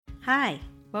Hi,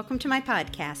 welcome to my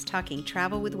podcast, Talking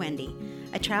Travel with Wendy.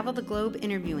 I travel the globe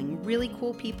interviewing really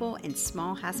cool people in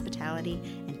small hospitality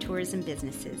and tourism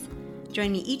businesses.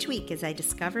 Join me each week as I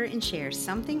discover and share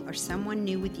something or someone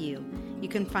new with you. You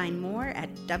can find more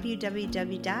at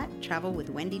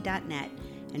www.travelwithwendy.net.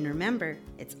 And remember,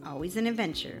 it's always an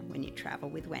adventure when you travel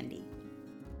with Wendy.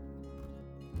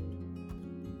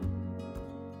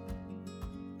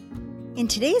 In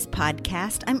today's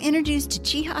podcast, I'm introduced to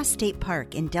Cheaha State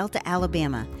Park in Delta,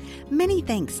 Alabama. Many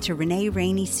thanks to Renee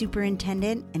Rainey,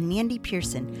 Superintendent, and Mandy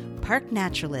Pearson, Park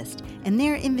Naturalist, and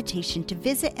their invitation to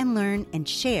visit and learn and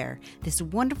share this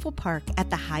wonderful park at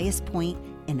the highest point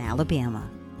in Alabama.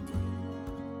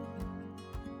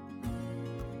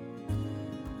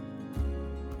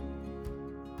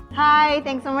 Hi,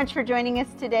 thanks so much for joining us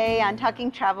today on Talking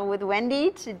Travel with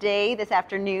Wendy. Today, this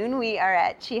afternoon, we are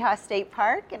at Cheaha State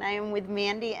Park, and I am with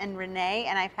Mandy and Renee,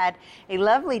 and I've had a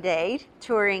lovely day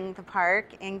touring the park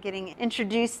and getting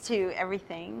introduced to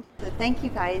everything. So thank you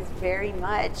guys very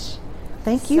much.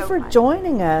 Thank you for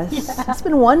joining us. Yeah. It's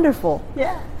been wonderful.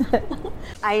 Yeah.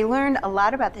 I learned a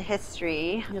lot about the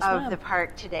history of the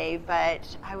park today, but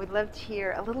I would love to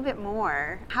hear a little bit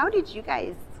more. How did you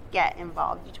guys get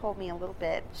involved? You told me a little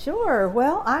bit. Sure.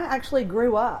 Well, I actually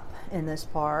grew up in this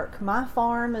park. My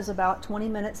farm is about 20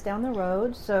 minutes down the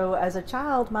road, so as a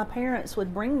child, my parents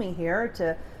would bring me here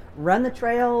to run the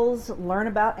trails, learn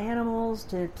about animals,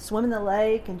 to swim in the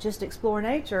lake, and just explore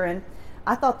nature. And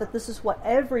I thought that this is what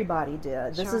everybody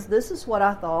did. This is what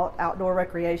I thought outdoor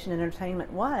recreation and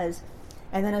entertainment was.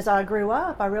 And then as I grew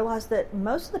up, I realized that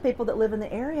most of the people that live in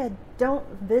the area don't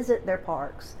visit their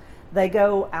parks. They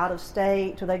go out of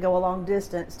state or they go a long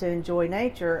distance to enjoy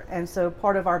nature. And so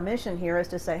part of our mission here is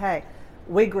to say, hey,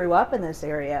 we grew up in this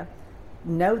area,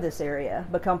 know this area,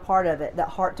 become part of it. That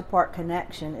heart-to-park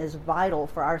connection is vital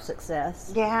for our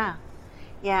success. Yeah.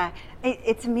 Yeah,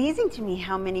 it's amazing to me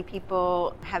how many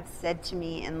people have said to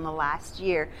me in the last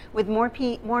year, with more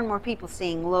and more people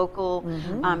seeing local,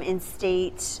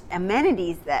 in-state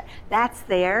amenities, that's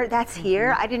there, that's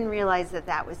here. I didn't realize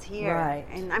that was here. Right.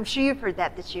 And I'm sure you've heard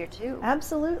that this year too.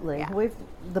 Absolutely. Yeah.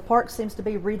 The park seems to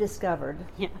be rediscovered.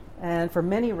 Yeah. And for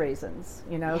many reasons,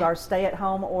 our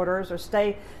stay-at-home orders or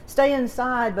stay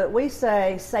inside, but we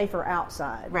say safer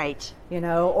outside. Right.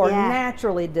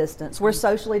 Naturally distance. We're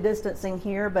socially distancing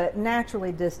here, but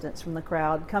naturally distance from the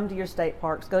crowd. Come to your state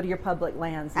parks, go to your public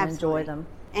lands and enjoy them.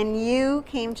 And you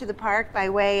came to the park by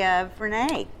way of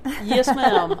Renee. Yes,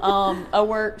 ma'am. I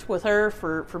worked with her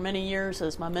for many years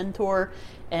as my mentor,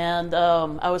 and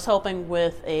I was helping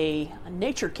with a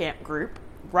nature camp group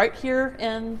right here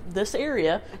in this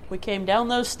area. We came down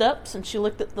those steps and she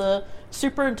looked at the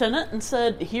superintendent and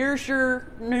said, "Here's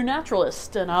your new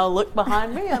naturalist." And I looked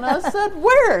behind me and I said,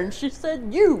 "Where?" And she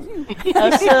said, "You."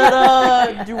 I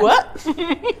said, "Do what?"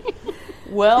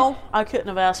 Well, I couldn't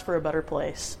have asked for a better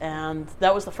place. And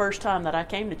that was the first time that I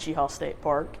came to Cheaha State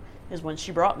Park, is when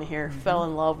she brought me here, fell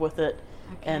in love with it.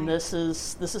 Okay. And this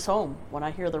is home. When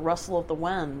I hear the rustle of the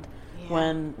wind,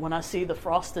 when I see the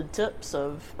frosted tips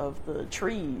of the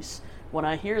trees, when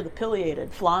I hear the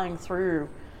pileated flying through,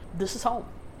 this is home.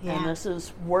 Yeah. And this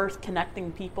is worth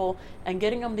connecting people and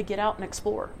getting them to get out and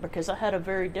explore, because I had a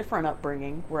very different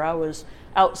upbringing where I was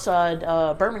outside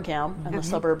Birmingham and the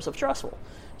suburbs of Trussville.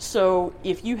 So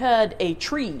if you had a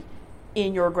tree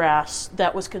in your grass,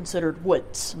 that was considered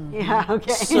woods. Yeah,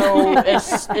 okay. So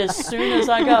as soon as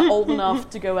I got old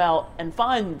enough to go out and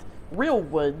find real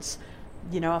woods,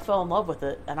 I fell in love with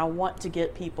it, and I want to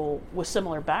get people with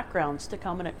similar backgrounds to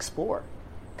come and explore,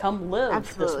 come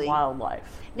live this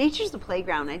wildlife. Nature's the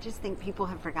playground. I just think people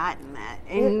have forgotten that,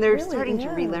 and they're really starting to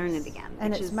relearn it again.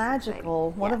 And it's magical.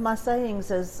 Exciting. One of my sayings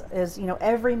is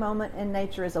every moment in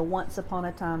nature is a once upon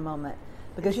a time moment.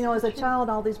 Because, as a child,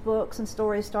 all these books and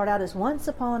stories start out as once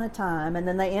upon a time, and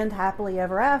then they end happily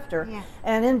ever after. Yeah.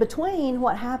 And in between,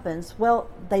 what happens? Well,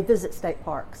 they visit state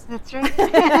parks. That's right.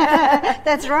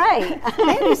 That's right.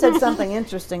 Mandy said something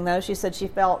interesting, though. She said she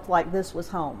felt like this was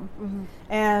home. Mm-hmm.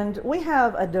 And we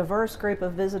have a diverse group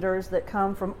of visitors that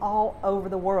come from all over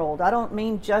the world. I don't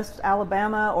mean just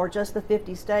Alabama or just the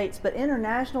 50 states, but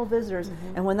international visitors.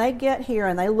 Mm-hmm. And when they get here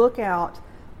and they look out,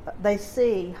 they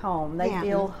see home. They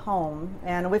feel home.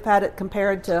 And we've had it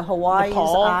compared to Hawaii's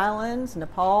islands,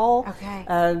 Nepal. Okay.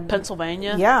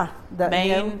 Pennsylvania. Yeah.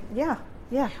 Maine. Yeah.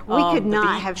 We could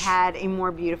not have had a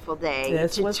more beautiful day.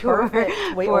 This was perfect.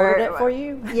 We ordered it for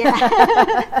you. Yeah.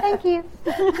 Thank you.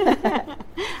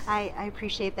 I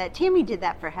appreciate that. Tammy did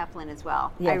that for Heflin as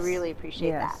well. Yes. I really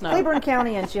appreciate that. No. Cleburne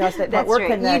County and Cheaha State Park. We're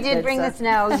connected. You did bring the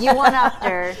snow. You one-upped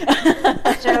her.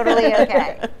 Totally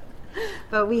okay.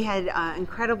 But we had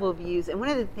incredible views. And one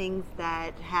of the things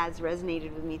that has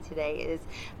resonated with me today is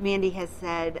Mandy has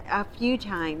said a few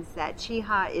times that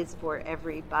Cheehaw is for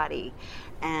everybody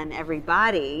and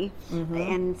everybody.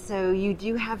 And so you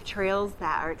do have trails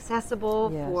that are accessible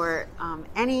for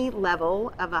any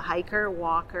level of a hiker,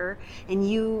 walker, and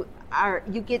you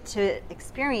get to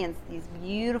experience these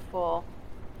beautiful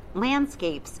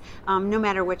landscapes, no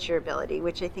matter what your ability,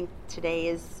 which I think today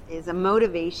is a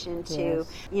motivation to,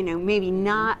 maybe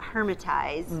not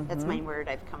hermitize. That's my word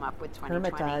I've come up with,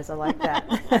 2020. Hermitize, I like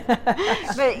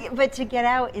that. but to get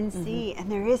out and see,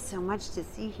 and there is so much to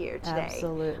see here today.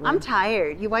 Absolutely. I'm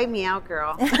tired. You wiped me out,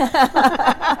 girl.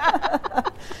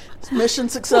 It's mission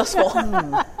successful.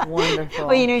 Wonderful.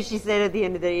 Well, she said at the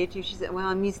end of the day, too, she said, well,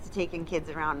 I'm used to taking kids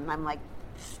around, and I'm like,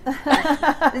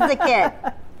 this is a kid.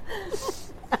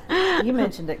 You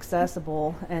mentioned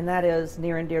accessible, and that is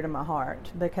near and dear to my heart,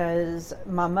 because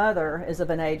my mother is of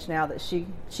an age now that she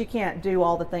can't do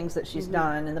all the things that she's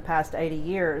done in the past 80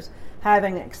 years.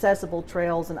 Having accessible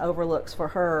trails and overlooks for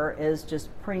her is just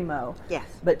primo. Yes.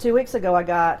 But 2 weeks ago, I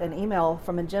got an email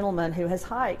from a gentleman who has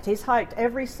hiked. He's hiked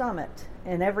every summit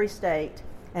in every state.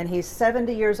 And he's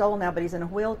 70 years old now, but he's in a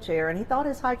wheelchair. And he thought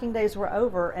his hiking days were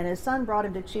over. And his son brought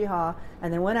him to Cheehaw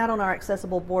and then went out on our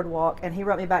accessible boardwalk. And he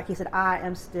wrote me back. He said, I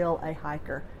am still a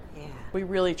hiker. Yeah. We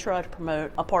really try to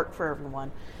promote a park for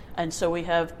everyone. And so we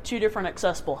have 2 different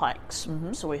accessible hikes.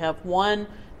 So we have one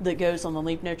that goes on the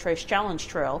Leave No Trace Challenge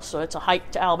Trail. So it's a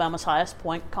hike to Alabama's highest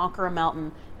point, conquer a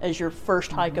mountain as your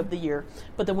first hike of the year.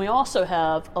 But then we also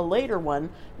have a later one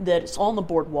that is on the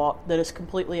boardwalk that is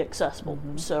completely accessible.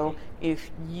 So if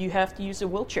you have to use a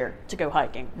wheelchair to go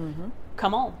hiking,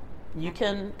 come on. You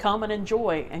can come and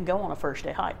enjoy and go on a first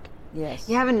day hike. Yes.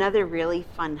 You have another really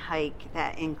fun hike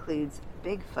that includes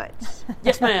Bigfoot.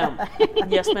 Yes, ma'am.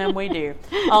 Yes, ma'am, we do.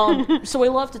 So we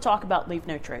love to talk about Leave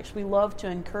No Trace. We love to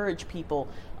encourage people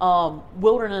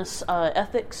wilderness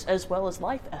ethics as well as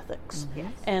life ethics.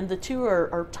 Yes. And the two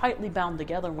are tightly bound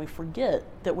together, and we forget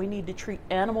that we need to treat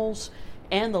animals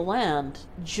and the land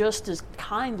just as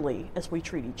kindly as we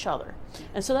treat each other.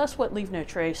 And so that's what Leave No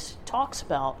Trace talks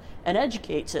about and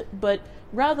educates it. But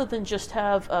rather than just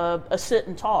have a sit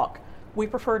and talk, we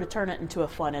prefer to turn it into a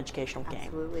fun educational game.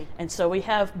 Absolutely. And so we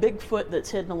have Bigfoot that's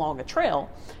hidden along a trail,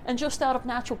 and just out of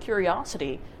natural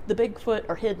curiosity, the Bigfoot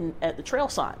are hidden at the trail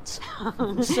signs.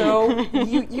 So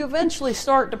you eventually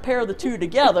start to pair the two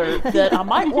together, that I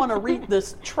might want to read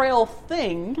this trail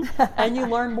thing, and you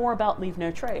learn more about Leave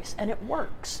No Trace, and it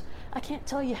works. I can't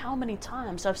tell you how many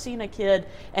times I've seen a kid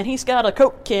and he's got a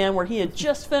Coke can where he had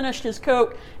just finished his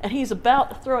Coke and he's about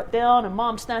to throw it down, and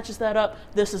mom snatches that up.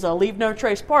 This is a Leave No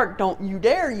Trace park. Don't you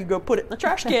dare. You go put it in the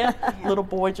trash can. Little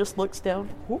boy just looks down.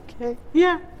 Okay.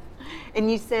 Yeah. And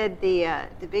you said the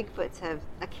Bigfoots have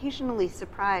occasionally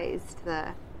surprised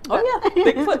the... Oh yeah,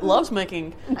 Bigfoot loves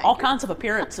making all kinds of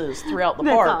appearances throughout the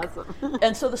park. Awesome.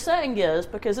 And so the saying is,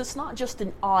 because it's not just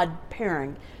an odd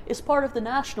pairing, it's part of the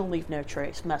national Leave No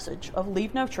Trace message of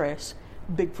Leave No Trace.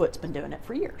 Bigfoot's been doing it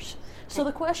for years. So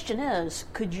the question is,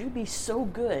 could you be so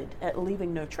good at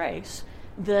leaving no trace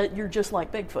that you're just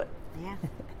like Bigfoot? Yeah.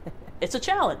 It's a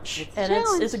challenge, It's a and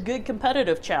challenge. it's a good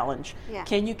competitive challenge. Yeah.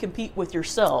 Can you compete with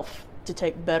yourself to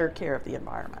take better care of the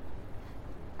environment?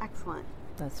 Excellent.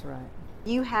 That's right.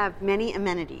 You have many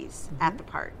amenities at the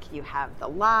park. You have the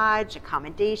lodge,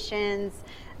 accommodations,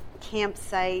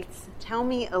 campsites. Tell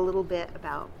me a little bit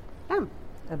about them.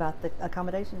 About the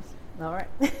accommodations. All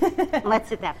right. Let's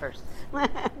hit that first.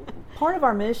 Part of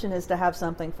our mission is to have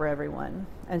something for everyone.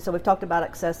 And so we've talked about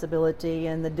accessibility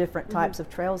and the different types of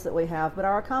trails that we have, but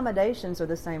our accommodations are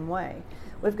the same way.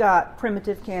 We've got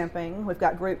primitive camping, we've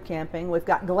got group camping, we've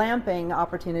got glamping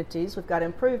opportunities, we've got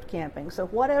improved camping. So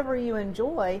whatever you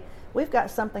enjoy, we've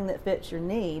got something that fits your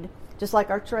need. Just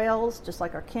like our trails, just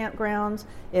like our campgrounds.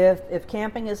 If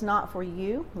camping is not for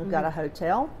you, we've got a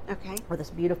hotel. Okay. With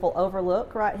this beautiful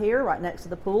overlook right here, right next to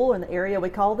the pool, in the area we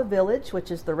call the Village,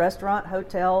 which is the restaurant,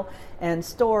 hotel, and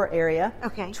store area.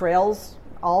 Okay. Trails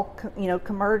all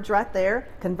converge right there.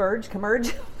 Converge.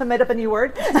 I made up a new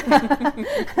word.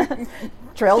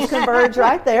 Trails converge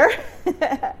right there.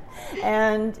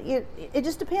 And it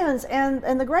just depends.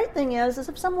 And the great thing is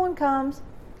if someone comes,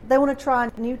 they want to try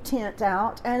a new tent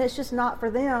out, and it's just not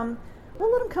for them,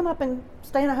 we'll let them come up and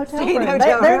stay in a hotel Stay in room. a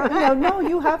hotel room. No,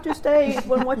 you have to stay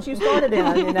when what you started in,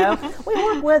 We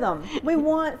work with them. We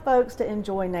want folks to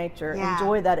enjoy nature, Yeah.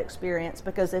 enjoy that experience,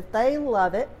 because if they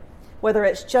love it, whether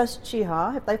it's just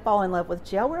Cheehaw, if they fall in love with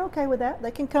Cheehaw, we're okay with that.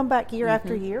 They can come back year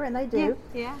after year, and they do.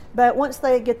 Yeah. But once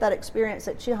they get that experience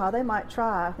at Cheehaw, they might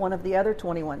try one of the other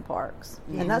 21 parks.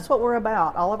 Yeah. And that's what we're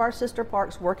about. All of our sister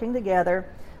parks working together.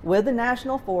 with the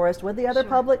National Forest, with the other Sure.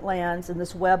 public lands in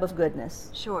this web of goodness.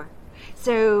 Sure.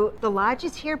 So the lodge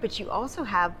is here, but you also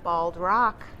have Bald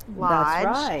Rock Lodge,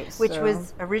 right. which So-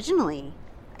 was originally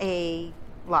a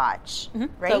lodge,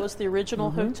 right? That was the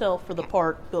original hotel for the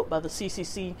park, built by the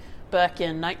CCC back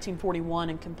in 1941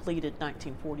 and completed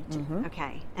 1942.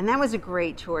 Okay. And that was a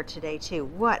great tour today, too.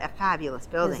 What a fabulous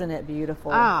building. Isn't it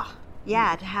beautiful? Oh,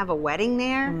 yeah, to have a wedding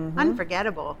there,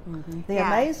 unforgettable. The Yeah.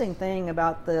 amazing thing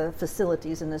about the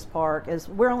facilities in this park is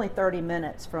we're only 30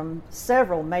 minutes from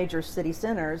several major city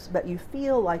centers, but you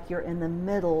feel like you're in the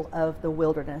middle of the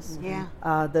wilderness. Yeah.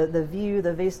 The view,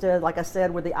 the vista, like I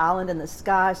said, with the island in the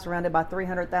sky surrounded by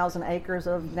 300,000 acres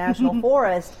of national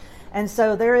forest. And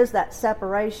so there is that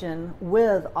separation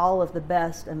with all of the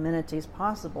best amenities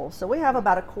possible. So we have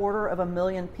about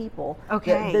 250,000 people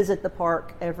Okay. that visit the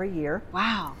park every year.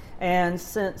 Wow. And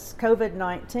since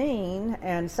COVID-19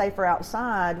 and Safer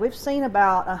Outside, we've seen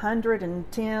about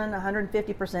 110,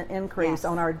 150% increase Yes.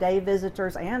 on our day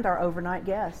visitors and our overnight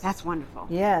guests. That's wonderful.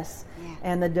 Yes. Yeah.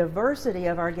 And the diversity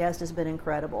of our guests has been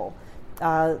incredible.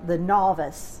 The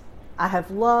novice, I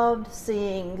have loved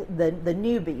seeing the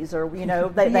newbies, or, you know,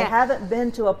 they Yeah. haven't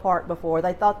been to a park before.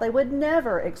 They thought they would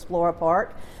never explore a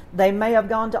park. They may have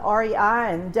gone to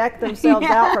REI and decked themselves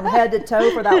Yeah. out from head to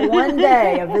toe for that one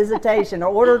day of visitation,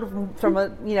 or ordered from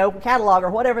a, you know, catalog or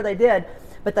whatever they did.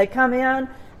 But they come in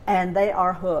and they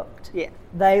are hooked. Yeah.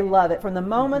 They love it. From the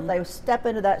moment they step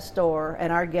into that store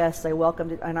and our guests say welcome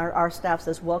to, and our staff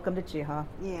says welcome to Cheehaw,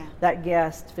 Yeah. that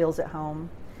guest feels at home.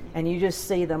 And you just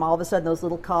see them. All of a sudden, those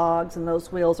little cogs and those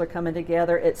wheels are coming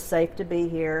together. It's safe to be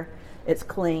here. It's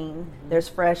clean. There's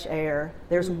fresh air.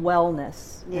 There's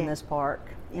wellness in Yeah. this park.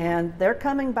 And they're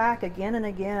coming back again and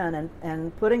again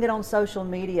and putting it on social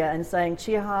media and saying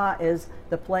Cheehaw is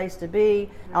the place to be.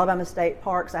 Alabama State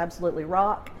Parks absolutely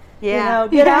rock. Yeah. You know,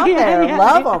 get out Yeah, there. yeah,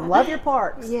 Love yeah. them. Love your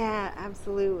parks. Yeah,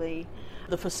 absolutely.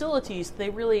 The facilities, they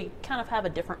really kind of have a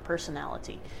different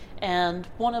personality. And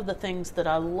one of the things that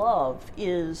I love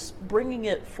is bringing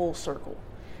it full circle.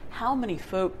 How many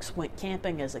folks went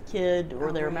camping as a kid,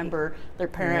 or they right. remember their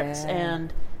parents, Yeah.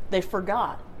 and they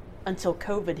forgot until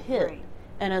COVID hit. Right.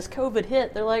 And as COVID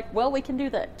hit, they're like, well, we can do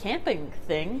that camping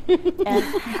thing. And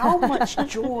how much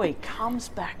joy comes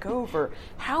back over.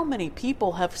 How many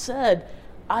people have said,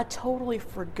 I totally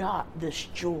forgot this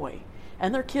joy.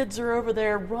 And their kids are over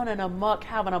there running amok,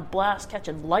 having a blast,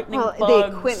 catching lightning Well,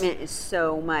 bugs. the equipment is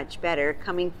so much better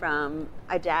coming from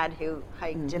a dad who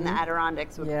hiked in the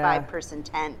Adirondacks with Yeah. a 5-person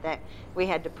tent that we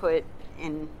had to put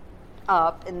in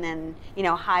up and then, you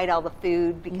know, hide all the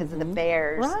food because of the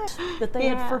bears. Right. That they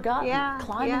Yeah, had forgotten. yeah,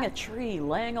 Climbing yeah. a tree,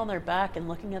 laying on their back and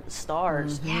looking at the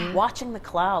stars, Yeah. watching the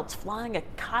clouds, flying a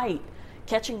kite,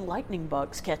 catching lightning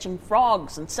bugs, catching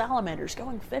frogs and salamanders,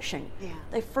 going fishing. Yeah.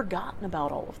 They've forgotten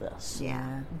about all of this.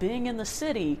 Yeah. Being in the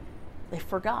city, they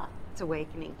forgot. It's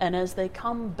awakening. And as they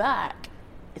come back,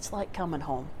 it's like coming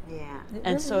home. Yeah. It And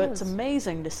really so it's is.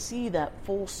 amazing to see that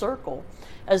full circle.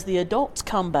 As the adults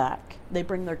come back, they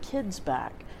bring their kids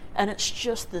back. And it's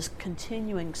just this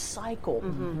continuing cycle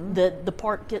that the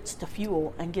park gets to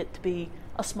fuel and get to be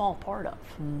a small part of.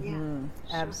 Yeah.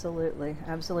 Absolutely,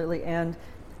 absolutely. And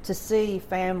to see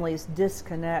families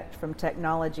disconnect from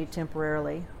technology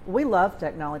temporarily. We love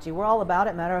technology. We're all about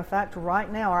it. Matter of fact,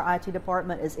 right now our IT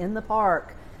department is in the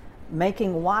park making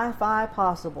Wi-Fi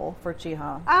possible for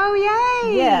Cheehaw. Oh,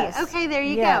 yay! Yes. Okay, there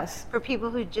you Yes. go. For people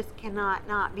who just cannot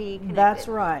not be connected. That's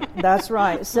right. That's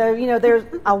right. So, you know,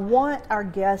 I want our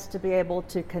guests to be able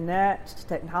to connect to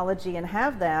technology and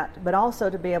have that, but also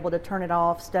to be able to turn it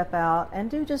off, step out,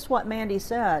 and do just what Mandy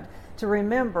said, to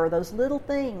remember those little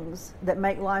things that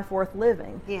make life worth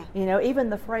living. Yeah. You know, even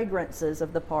the fragrances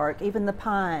of the park, even the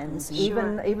pines,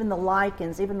 even the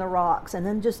lichens, even the rocks, and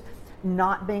then just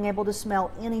not being able to smell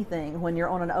anything when you're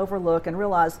on an overlook and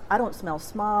realize I don't smell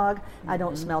smog, I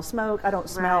don't smell smoke, I don't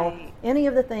smell Right. any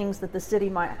of the things that the city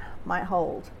might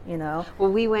hold, you know.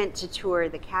 Well, we went to tour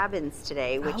the cabins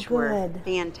today, which were good.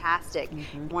 fantastic.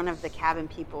 One of the cabin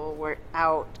people were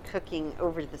out cooking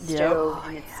over the Yeah. stove,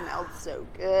 and it smelled so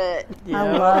good.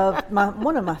 I love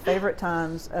one of my favorite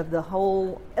times of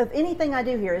anything I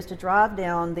do here is to drive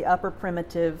down the Upper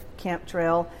Primitive Camp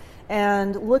Trail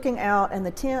and looking out, and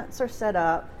the tents are set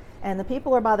up, and the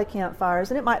people are by the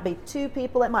campfires, and it might be 2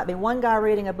 people, it might be one guy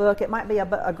reading a book, it might be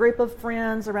a group of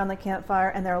friends around the campfire,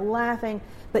 and they're laughing,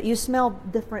 but you smell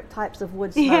different types of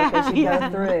wood smoke as you go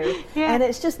through. Yeah. And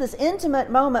it's just this intimate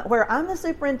moment where I'm the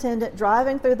superintendent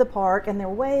driving through the park, and they're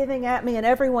waving at me, and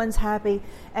everyone's happy,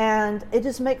 and it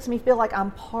just makes me feel like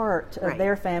I'm part of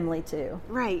their family too.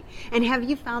 Right. And have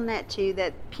you found that too,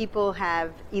 that people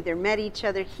have either met each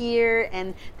other here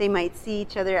and they might see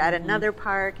each other at another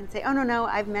park and say, oh, no,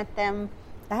 I've met them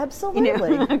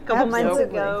Absolutely. a couple months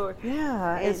ago.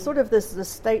 Yeah, it's sort of this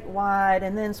statewide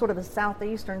and then sort of a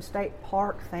southeastern state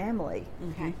park family.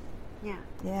 Okay. Yeah.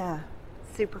 Yeah.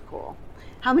 Super cool.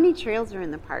 How many trails are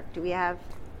in the park? Do we have?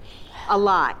 A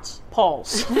lot.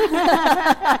 Paul's.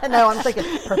 No, I'm thinking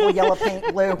purple, yellow,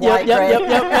 pink, blue, white, gray.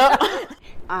 Yep.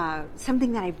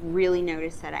 Something that I've really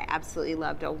noticed that I absolutely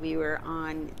loved while we were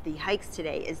on the hikes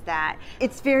today is that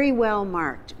it's very well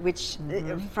marked, which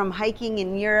from hiking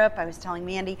in Europe, I was telling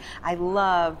Mandy, I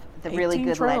love the really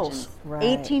good trails. legends. Right.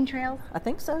 18 trails? I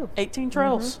think so. 18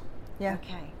 trails. Yeah.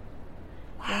 Okay.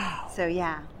 Wow. So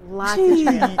yeah, lots of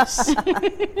trails.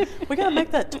 We got to make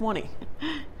that 20.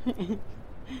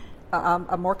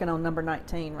 I'm working on number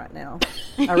 19 right now.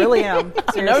 I really am.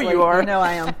 I know you are. You know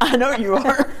I am. I know you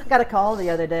are. Got a call the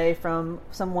other day from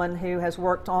someone who has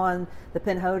worked on the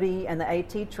Pinhoti and the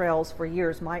AT trails for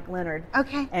years, Mike Leonard.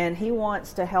 Okay. And he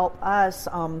wants to help us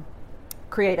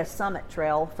create a summit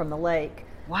trail from the lake.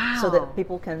 Wow. So that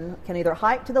people can either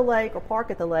hike to the lake or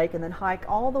park at the lake and then hike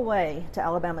all the way to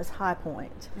Alabama's high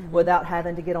point without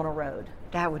having to get on a road.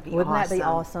 That would be Wouldn't awesome. that be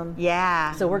awesome?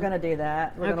 Yeah. So we're going to do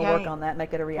that. We're going to work on that,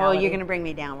 make it a reality. Well, you're going to bring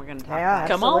me down. We're going to talk Yeah, about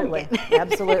Come on. absolutely.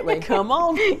 Absolutely. Come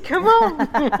on. Come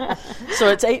on. So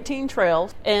it's 18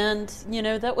 trails, and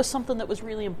that was something that was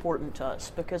really important to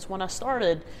us because when I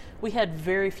started, we had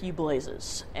very few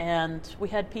blazes, and we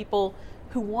had people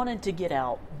who wanted to get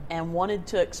out and wanted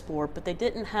to explore, but they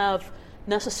didn't have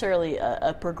necessarily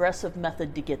a progressive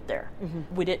method to get there.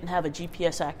 We didn't have a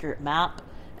GPS accurate map,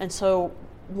 and so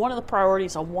one of the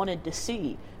priorities I wanted to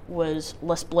see was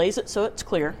let's blaze it so it's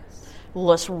clear.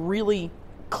 Let's really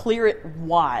clear it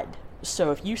wide.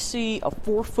 So if you see a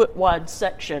 4-foot wide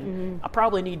section, I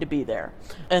probably need to be there.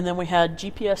 And then we had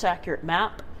GPS accurate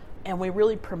map, and we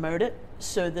really promote it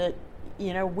so that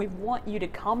we want you to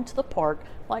come to the park.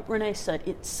 Like Renee said,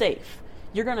 it's safe.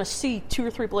 You're going to see 2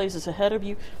 or 3 blazes ahead of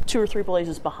you, 2 or 3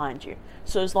 blazes behind you.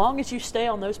 So as long as you stay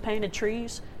on those painted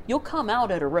trees, you'll come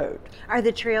out at a road. Are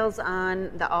the trails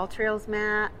on the All Trails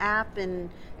app and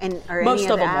or Most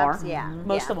any of them apps? are. Yeah.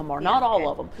 Most of them are. Yeah, Not all good.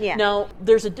 of them. Yeah. Now,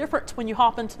 there's a difference when you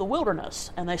hop into the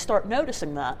wilderness, and they start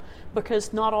noticing that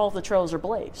because not all the trails are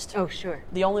blazed. Oh, sure.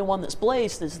 The only one that's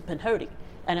blazed is the Pinhoti,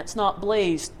 and it's not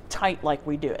blazed tight like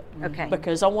we do it. Okay.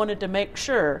 Because I wanted to make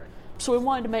sure, so we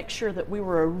wanted to make sure that we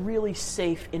were a really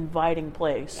safe, inviting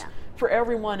place for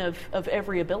everyone of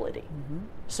every ability.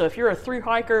 So if you're a through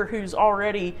hiker who's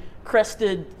already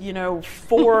crested,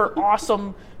 4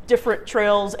 awesome different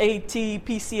trails, AT,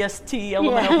 PCST,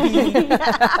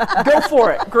 LMLP, go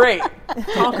for it. Great.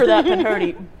 Conquer that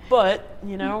Pinhoti. But,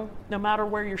 no matter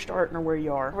where you're starting or where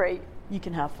you are, Right. you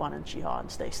can have fun in Cheaha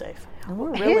and stay safe. And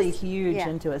we're really huge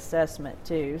into assessment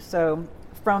too. So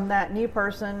from that new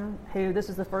person who this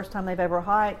is the first time they've ever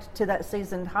hiked to that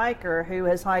seasoned hiker who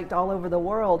has hiked all over the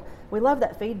world, we love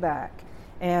that feedback.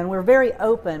 And we're very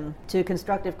open to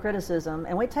constructive criticism,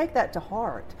 and we take that to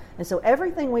heart. And so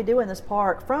everything we do in this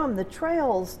park, from the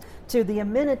trails to the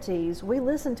amenities, we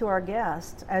listen to our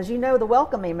guests. As you know, the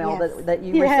welcome email that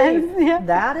you receive,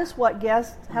 that is what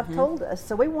guests have told us.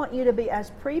 So we want you to be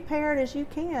as prepared as you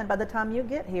can by the time you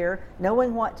get here,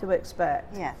 knowing what to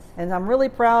expect. Yes. And I'm really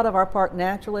proud of our park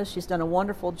naturalist. She's done a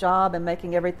wonderful job in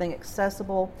making everything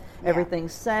accessible, everything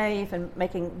safe, and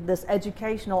making this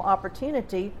educational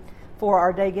opportunity for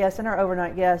our day guests and our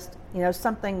overnight guests,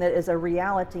 something that is a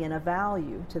reality and a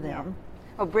value to them.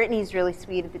 Oh, Brittany's really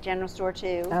sweet at the general store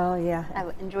too. Oh, yeah. I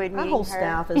enjoyed meeting Our whole her.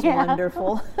 staff is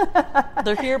wonderful.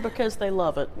 They're here because they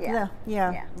love it. Yeah.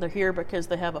 They're here because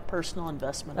they have a personal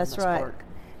investment in this park.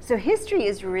 So history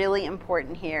is really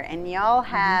important here, and y'all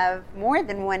have more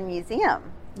than one museum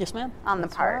Yes, ma'am. on the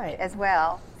That's park right. as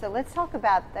well. So let's talk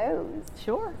about those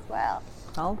Sure. as well.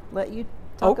 I'll let you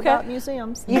talk about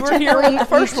museums. You were here with the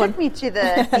first you one. took me to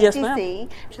the Yes, CTC.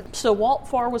 So Walt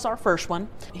Farr was our first one.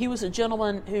 He was a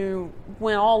gentleman who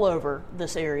went all over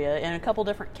this area in a couple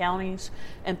different counties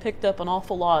and picked up an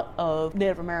awful lot of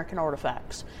Native American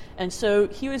artifacts. And so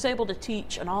he was able to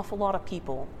teach an awful lot of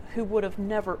people who would have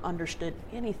never understood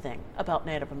anything about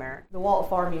Native American. The Walt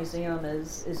Farr Museum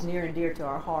is near and dear to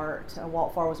our heart.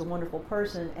 Walt Farr was a wonderful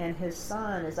person, and his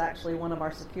son is actually one of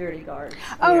our security guards.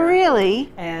 Oh, here.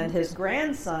 really? And his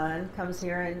grandson comes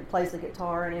here and plays the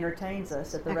guitar and entertains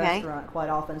us at the restaurant quite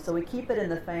often. So we keep it in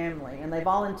the family, and they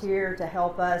volunteer to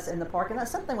help us in the park. And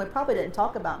that's something we probably didn't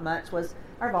talk about much, was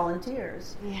our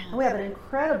volunteers. Yeah. And we have an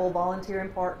incredible volunteer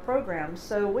and park program.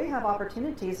 So we have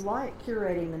opportunities like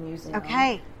curating the museum,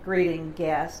 greeting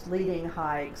guests, leading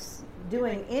hikes,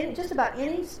 doing just about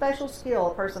any special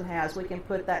skill a person has. We can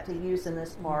put that to use in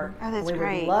this park. Oh, that's we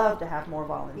great. would love to have more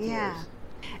volunteers. Yeah.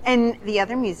 And the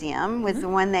other museum was the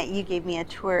one that you gave me a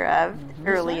tour of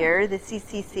earlier, the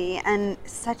CCC, and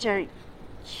such a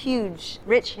huge,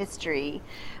 rich history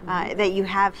that you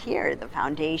have here, the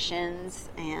foundations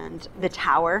and the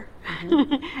tower,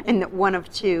 and one of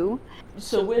two.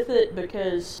 So with it,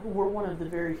 because we're one of the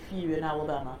very few in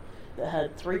Alabama that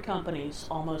had 3 companies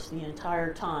almost the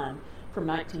entire time, from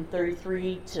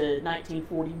 1933 to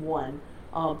 1941.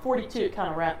 42 it kind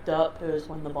of wrapped up. It was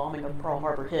when the bombing of Pearl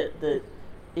Harbor hit that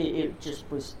it just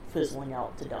was fizzling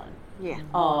out to done. Yeah.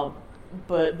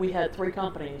 But we had 3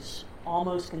 companies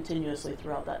almost continuously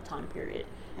throughout that time period.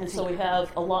 And so we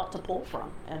have a lot to pull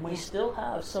from. And we still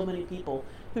have so many people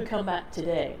who come back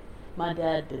today. My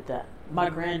dad did that. My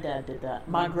granddad did that.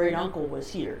 My great uncle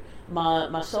was here.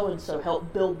 My so-and-so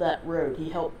helped build that road. He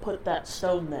helped put that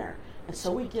stone there. And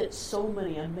so we get so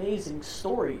many amazing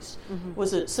stories.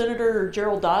 Was it Senator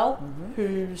Gerald Dial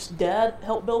whose dad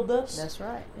helped build this? That's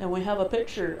right. And we have a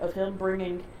picture of him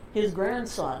bringing his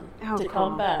grandson to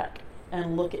come back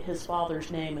and look at his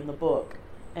father's name in the book.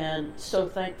 And so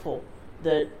thankful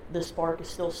that this park is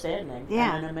still standing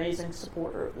and an amazing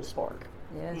supporter of this park.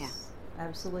 Yes,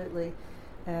 absolutely.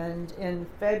 And in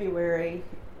February,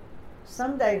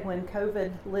 someday when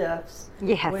COVID lifts,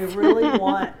 we really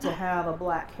want to have a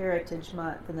Black Heritage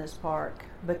Month in this park,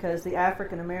 because the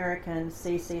African American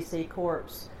CCC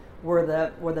Corps were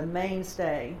the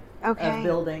mainstay of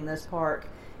building this park.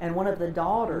 And one of the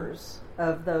daughters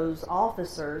of those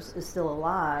officers is still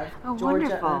alive,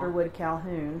 Georgia Underwood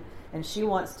Calhoun, and she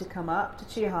wants to come up to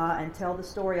Chehaw and tell the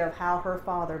story of how her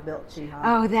father built Chehaw.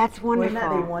 Oh, that's wonderful.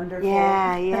 Wouldn't that be wonderful?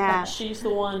 Yeah, yeah. She's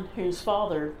the one whose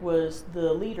father was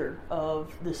the leader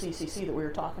of the CCC that we were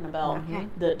talking about,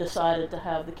 that decided to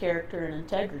have the character and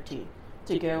integrity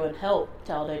to go and help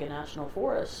Talladega National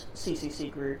Forest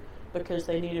CCC group, because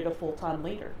they needed a full-time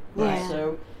leader. Yeah.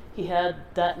 So he had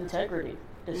that integrity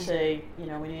to say, we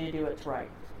need to do what's right.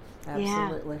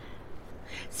 Absolutely. Yeah.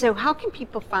 So how can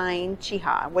people find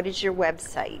Chehaw? What is your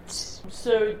website?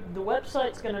 So the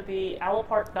website's going to be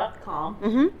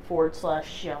alapark.com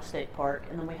 /Chehaw State Park.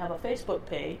 And then we have a Facebook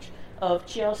page of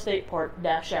Chehaw State Park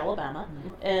Alabama.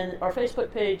 And our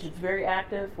Facebook page is very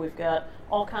active. We've got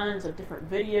all kinds of different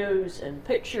videos and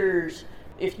pictures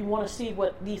if you want to see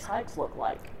what these hikes look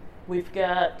like. We've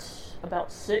got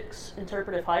about 6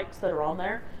 interpretive hikes that are on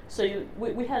there. So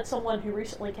we had someone who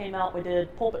recently came out. We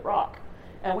did Pulpit Rock.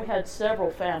 And we had several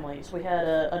families. We had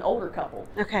an older couple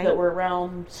that were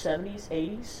around 70s,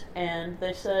 80s, and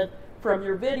they said, from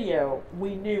your video,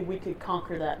 we knew we could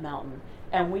conquer that mountain.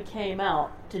 And we came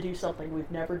out to do something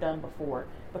we've never done before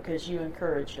because you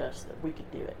encouraged us that we could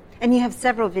do it. And you have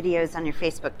several videos on your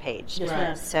Facebook page. Yes,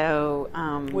 ma'am.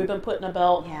 So we've been putting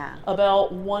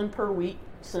about 1 per week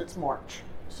since March.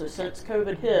 So since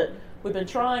COVID hit, we've been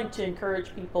trying to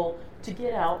encourage people to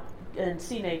get out and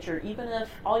see nature, even if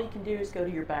all you can do is go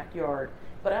to your backyard.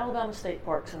 But Alabama state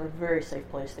parks are a very safe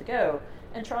place to go,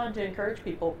 and trying to encourage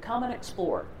people, come and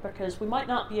explore, because we might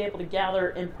not be able to gather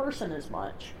in person as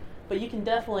much, but you can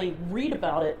definitely read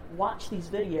about it, watch these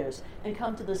videos, and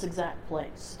come to this exact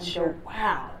place and go,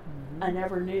 wow, I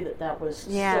never knew that was so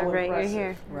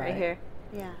impressive. Right here.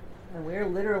 Yeah. And we're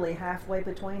literally halfway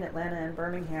between Atlanta and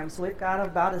Birmingham, so we've got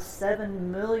about a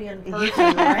 7 million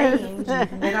person range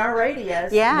in our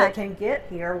radius that can get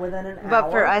here within an hour.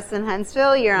 But for us in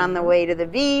Huntsville, you're on the way to the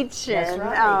beach. That's and,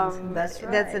 right. That's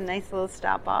right. That's a nice little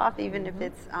stop off, even if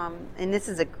it's, and this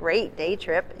is a great day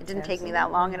trip. It didn't take me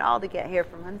that long at all to get here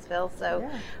from Huntsville, so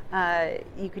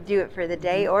you could do it for the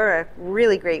day or a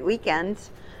really great weekend.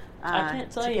 I can't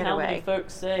tell you how many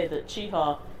folks say that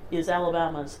Chehaw is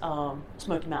Alabama's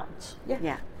Smoky Mountains.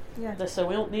 Yeah. So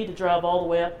we don't need to drive all the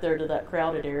way up there to that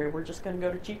crowded area. We're just going to go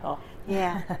to Chehaw.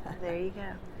 Yeah, there you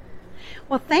go.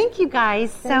 Well, thank you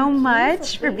guys so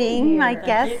much for being my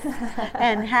guests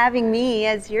and having me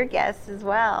as your guest as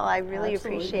well. I really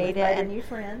appreciate it. And you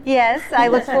friends. Yes, I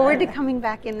look forward to coming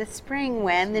back in the spring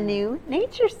when the new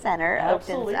Nature Center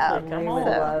opens up. We would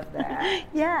love that.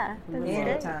 Yeah, that's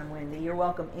Anytime, Wendy. You're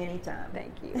welcome anytime.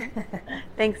 Thank you.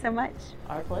 Thanks so much.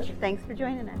 Our pleasure. Thanks for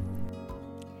joining us.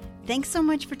 Thanks so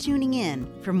much for tuning in.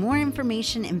 For more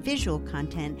information and visual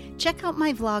content, check out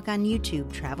my vlog on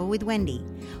YouTube, Travel with Wendy.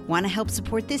 Want to help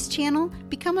support this channel?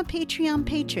 Become a Patreon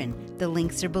patron. The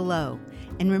links are below.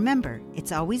 And remember,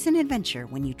 it's always an adventure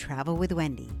when you travel with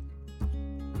Wendy.